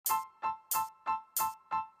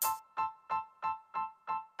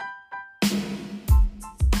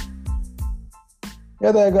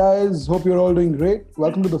Hey there, guys. Hope you're all doing great.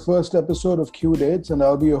 Welcome to the first episode of Qdates, and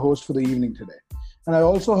I'll be your host for the evening today. And I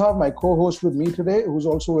also have my co-host with me today, who's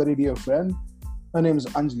also a very dear friend. Her name is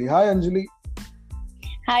Anjali. Hi, Anjali.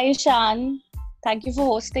 Hi, Ishan. Thank you for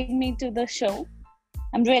hosting me to the show.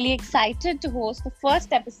 I'm really excited to host the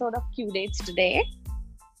first episode of Qdates today.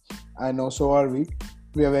 I know, so are we.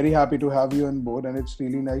 We are very happy to have you on board, and it's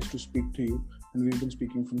really nice to speak to you. And we've been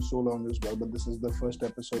speaking from so long as well, but this is the first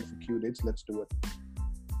episode for Qdates. Let's do it.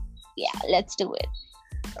 Yeah, let's do it.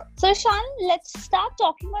 So, Ishan, let's start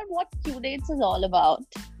talking about what Qdates is all about.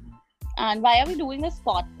 And why are we doing this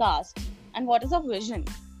podcast? And what is our vision?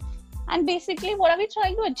 And basically, what are we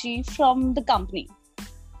trying to achieve from the company?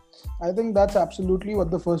 I think that's absolutely what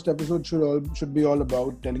the first episode should be all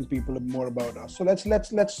about, telling people more about us. So let's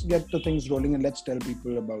get the things rolling and let's tell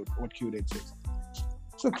people about what Qdates is.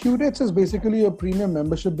 So Qdates is basically a premium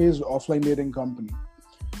membership-based offline dating company,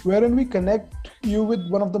 wherein we connect you with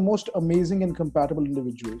one of the most amazing and compatible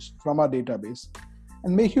individuals from our database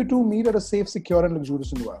and make you two meet at a safe, secure, and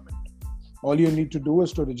luxurious environment. All you need to do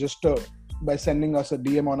is to register by sending us a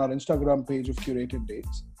DM on our Instagram page of Curated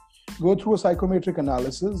Dates. Go through a psychometric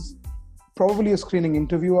analysis, probably a screening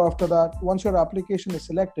interview after that. Once your application is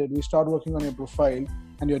selected, we start working on your profile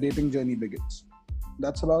and your dating journey begins.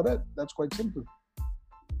 That's about it. That's quite simple.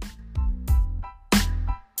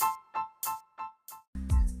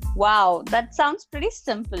 Wow, that sounds pretty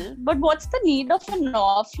simple. But what's the need of an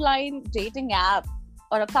offline dating app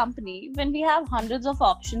or a company when we have hundreds of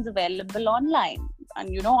options available online?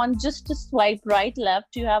 And on just a swipe right,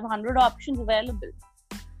 left, you have 100 options available.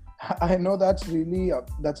 I know that's really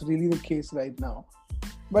the case right now.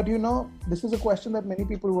 But this is a question that many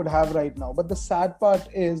people would have right now. But the sad part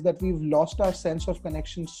is that we've lost our sense of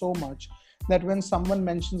connection so much that when someone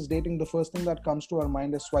mentions dating, the first thing that comes to our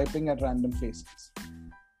mind is swiping at random faces.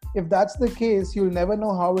 If that's the case, you'll never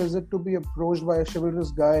know how is it to be approached by a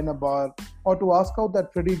chivalrous guy in a bar or to ask out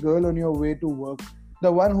that pretty girl on your way to work,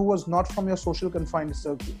 the one who was not from your social confined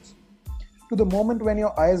circles. To the moment when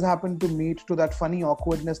your eyes happen to meet, to that funny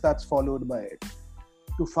awkwardness that's followed by it,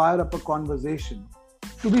 to fire up a conversation,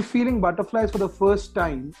 to be feeling butterflies for the first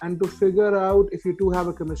time and to figure out if you two have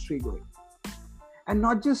a chemistry going. And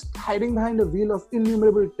not just hiding behind a wheel of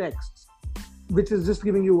innumerable texts, which is just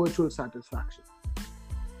giving you virtual satisfaction.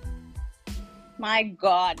 My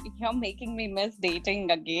God, you're making me miss dating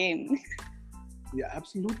again. Yeah,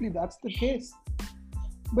 absolutely, that's the case.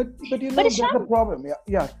 But Ishan, there's a problem.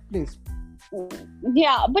 Yeah, please.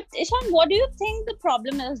 Yeah, but Ishan, what do you think the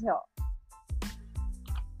problem is here?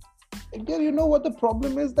 Again, you know what the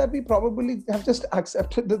problem is? That we probably have just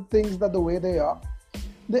accepted the things that the way they are.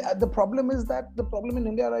 The problem in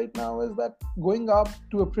India right now is that going up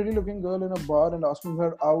to a pretty looking girl in a bar and asking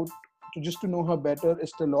her out to know her better is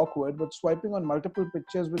still awkward, but swiping on multiple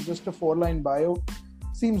pictures with just a 4-line bio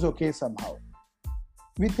seems okay somehow.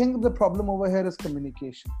 We think the problem over here is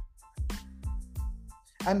communication.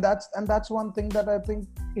 And that's one thing that I think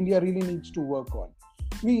India really needs to work on.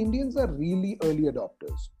 We Indians are really early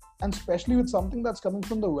adopters. And especially with something that's coming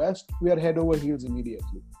from the West, we are head over heels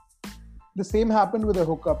immediately. The same happened with a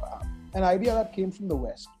hookup app, an idea that came from the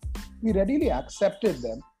West. We readily accepted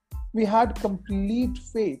them. We had complete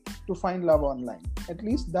faith to find love online. At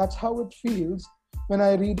least that's how it feels when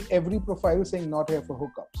I read every profile saying not here for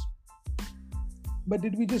hookups. But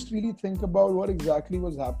did we just really think about what exactly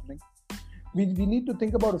was happening? We need to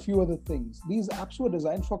think about a few other things. These apps were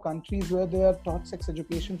designed for countries where they are taught sex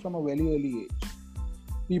education from a very early age.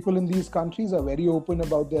 People in these countries are very open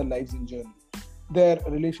about their lives in journey, their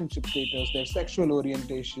relationship status, their sexual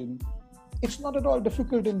orientation. It's not at all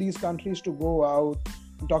difficult in these countries to go out,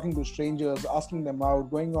 talking to strangers, asking them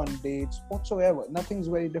out, going on dates, whatsoever. Nothing's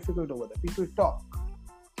very difficult over there. People talk.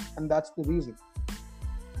 And that's the reason.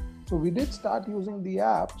 So we did start using the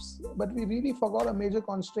apps, but we really forgot a major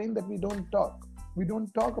constraint that we don't talk. We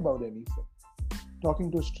don't talk about anything.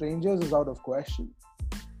 Talking to strangers is out of question.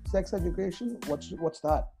 Sex education, what's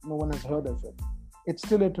that? No one has heard of it. It's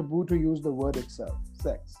still a taboo to use the word itself,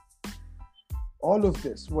 sex. All of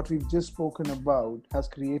this, what we've just spoken about, has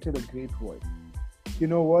created a great void. You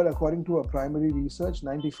know what? According to our primary research,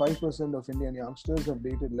 95% of Indian youngsters have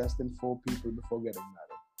dated less than 4 people before getting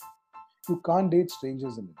married. You can't date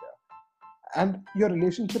strangers in India. And your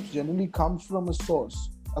relationships generally come from a source,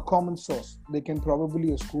 a common source. They can probably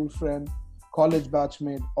be a school friend, college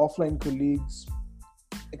batchmate, offline colleagues,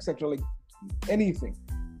 etc. Like anything.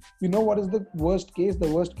 You know what is the worst case? The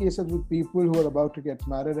worst case is with people who are about to get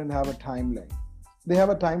married and have a timeline. They have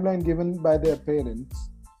a timeline given by their parents,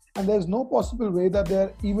 and there's no possible way that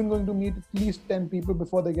they're even going to meet at least 10 people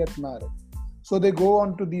before they get married. So they go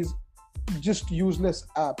on to these just useless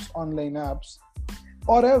apps, online apps.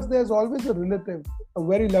 Or else there's always a relative, a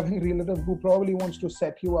very loving relative who probably wants to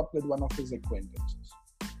set you up with one of his acquaintances.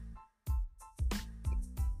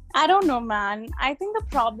 I don't know, man. I think the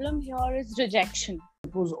problem here is rejection.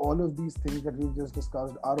 Suppose all of these things that we've just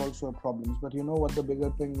discussed are also problems, but you know what the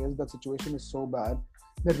bigger thing is? That situation is so bad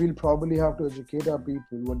that we'll probably have to educate our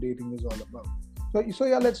people what dating is all about. So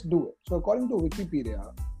yeah, let's do it. So according to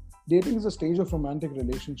Wikipedia, dating is a stage of romantic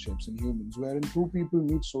relationships in humans wherein two people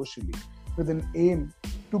meet socially with an aim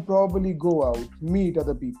to probably go out, meet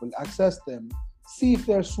other people, access them, see if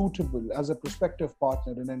they're suitable as a prospective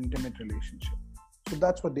partner in an intimate relationship. So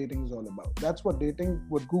that's what dating is all about. That's what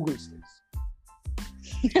Google says.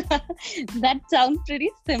 That sounds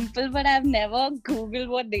pretty simple, but I've never Googled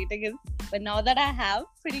what dating is. But now that I have,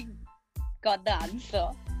 pretty got the answer.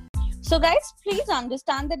 So guys, please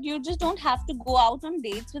understand that you just don't have to go out on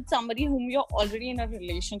dates with somebody whom you're already in a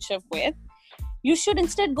relationship with. You should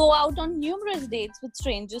instead go out on numerous dates with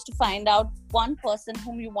strangers to find out one person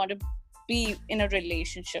whom you want to be in a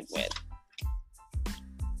relationship with.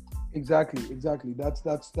 Exactly. That's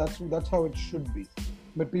how it should be.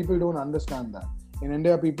 But people don't understand that. In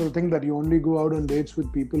India, people think that you only go out on dates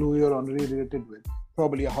with people who you're already related with.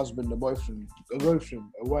 Probably a husband, a boyfriend, a girlfriend,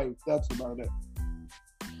 a wife. That's about it.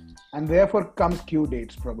 And therefore comes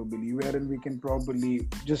Qdates probably, wherein we can probably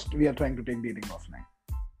we are trying to take dating offline.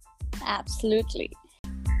 Absolutely.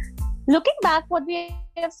 Looking back what we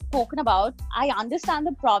have spoken about, I understand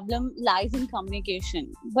the problem lies in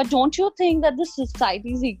communication. But don't you think that the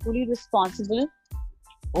society is equally responsible?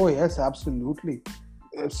 Oh yes, absolutely.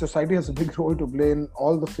 Society has a big role to play in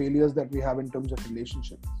all the failures that we have in terms of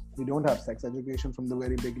relationships. We don't have sex education from the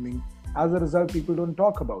very beginning. As a result, people don't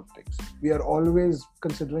talk about things. We are always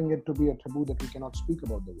considering it to be a taboo that we cannot speak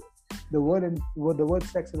about the word. The word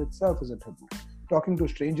sex in itself is a taboo. Talking to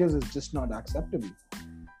strangers is just not acceptable.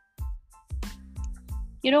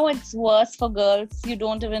 You know, it's worse for girls. You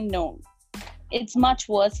don't even know. It's much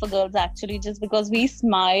worse for girls actually, just because we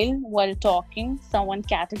smile while talking. Someone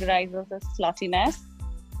categorizes as sluttiness.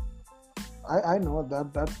 I know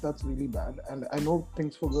that's really bad, and I know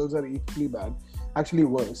things for girls are equally bad, actually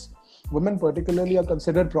worse. Women particularly are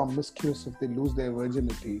considered promiscuous if they lose their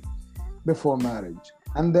virginity before marriage,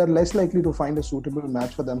 and they're less likely to find a suitable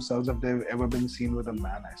match for themselves if they've ever been seen with a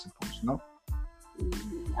man, I suppose, no?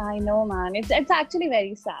 I know, man. It's actually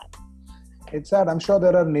very sad. It's sad. I'm sure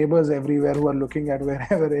there are neighbors everywhere who are looking at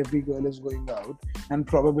wherever every girl is going out, and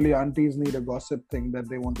probably aunties need a gossip thing that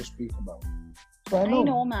they want to speak about. So I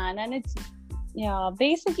know, man. And it's,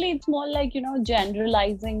 basically it's more like,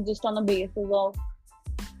 generalizing just on the basis of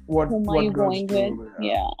whom are you going with.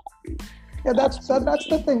 Yeah, that's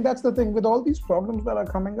the thing. That's the thing. With all these problems that are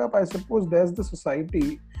coming up, I suppose there's the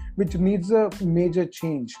society which needs a major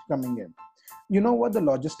change coming in. You know what? The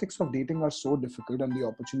logistics of dating are so difficult and the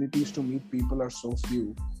opportunities to meet people are so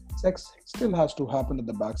few. Sex still has to happen at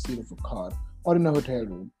the backseat of a car or in a hotel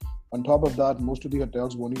room. On top of that, most of the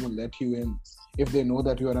hotels won't even let you in if they know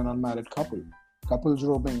that you are an unmarried couple. Couples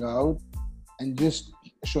roaming out and just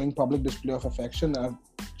showing public display of affection are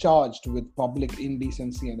charged with public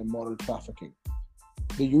indecency and immoral trafficking.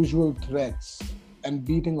 The usual threats and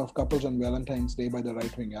beating of couples on Valentine's Day by the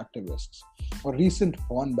right-wing activists, or recent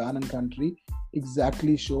porn ban in country,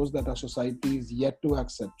 exactly shows that our society is yet to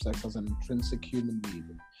accept sex as an intrinsic human need.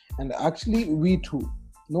 And actually, we too.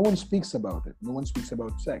 No one speaks about it. No one speaks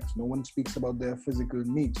about sex. No one speaks about their physical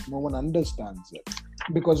needs. No one understands it.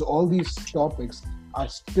 Because all these topics are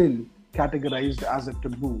still categorized as a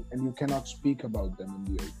taboo and you cannot speak about them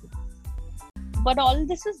in the open. But all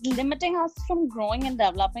this is limiting us from growing and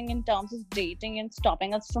developing in terms of dating and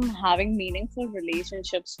stopping us from having meaningful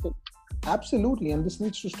relationships too. Absolutely, and this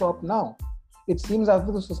needs to stop now. It seems as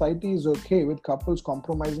though the society is okay with couples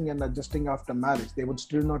compromising and adjusting after marriage. They would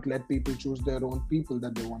still not let people choose their own people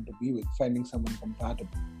that they want to be with, finding someone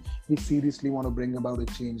compatible. We seriously want to bring about a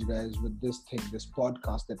change, guys, with this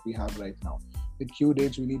podcast that we have right now. With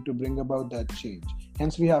Qdates, we need to bring about that change.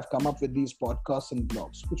 Hence, we have come up with these podcasts and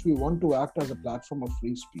blogs, which we want to act as a platform of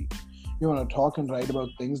free speech. We want to talk and write about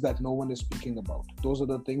things that no one is speaking about. Those are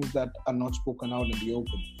the things that are not spoken out in the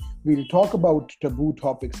open. We'll talk about taboo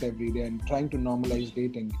topics every day and trying to normalize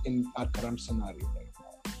dating in our current scenario right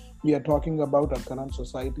now. We are talking about our current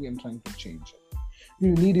society and trying to change it.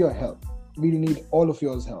 We'll need your help. We'll need all of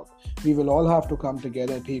yours help. We will all have to come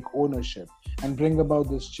together, take ownership, and bring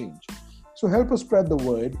about this change. So help us spread the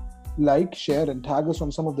word, like, share, and tag us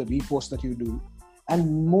on some of the reposts that you do.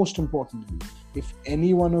 And most importantly, if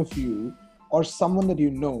any one of you or someone that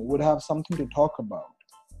you know would have something to talk about,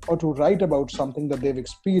 or to write about something that they've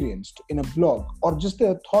experienced in a blog or just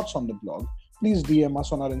their thoughts on the blog, please DM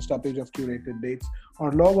us on our Insta page of Curated Dates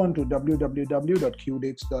or log on to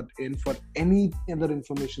www.qdates.in for any other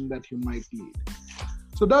information that you might need.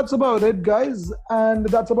 So that's about it, guys. And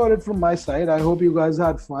that's about it from my side. I hope you guys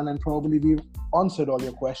had fun and probably we've answered all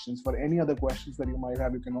your questions. For any other questions that you might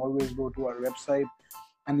have, you can always go to our website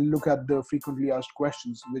and look at the frequently asked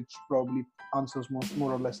questions, which probably answers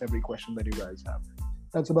more or less every question that you guys have.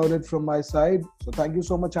 That's about it from my side. So thank you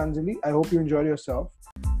so much, Anjali. I hope you enjoyed yourself.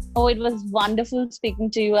 Oh, it was wonderful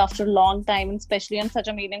speaking to you after a long time, and especially on such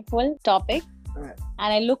a meaningful topic. Right.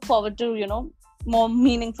 And I look forward to, more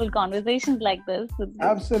meaningful conversations like this.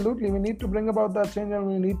 Absolutely. We need to bring about that change and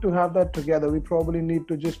we need to have that together. We probably need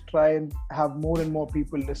to just try and have more and more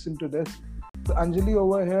people listen to this. So Anjali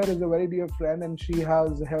over here is a very dear friend and she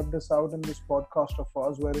has helped us out in this podcast of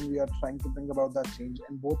ours wherein we are trying to bring about that change.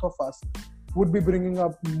 And both of us would be bringing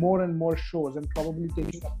up more and more shows and probably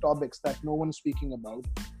taking up topics that no one's speaking about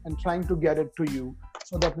and trying to get it to you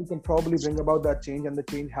so that we can probably bring about that change, and the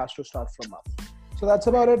change has to start from us. So that's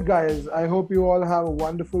about it, guys. I hope you all have a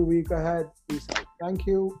wonderful week ahead. Peace out. Thank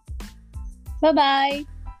you. Bye-bye.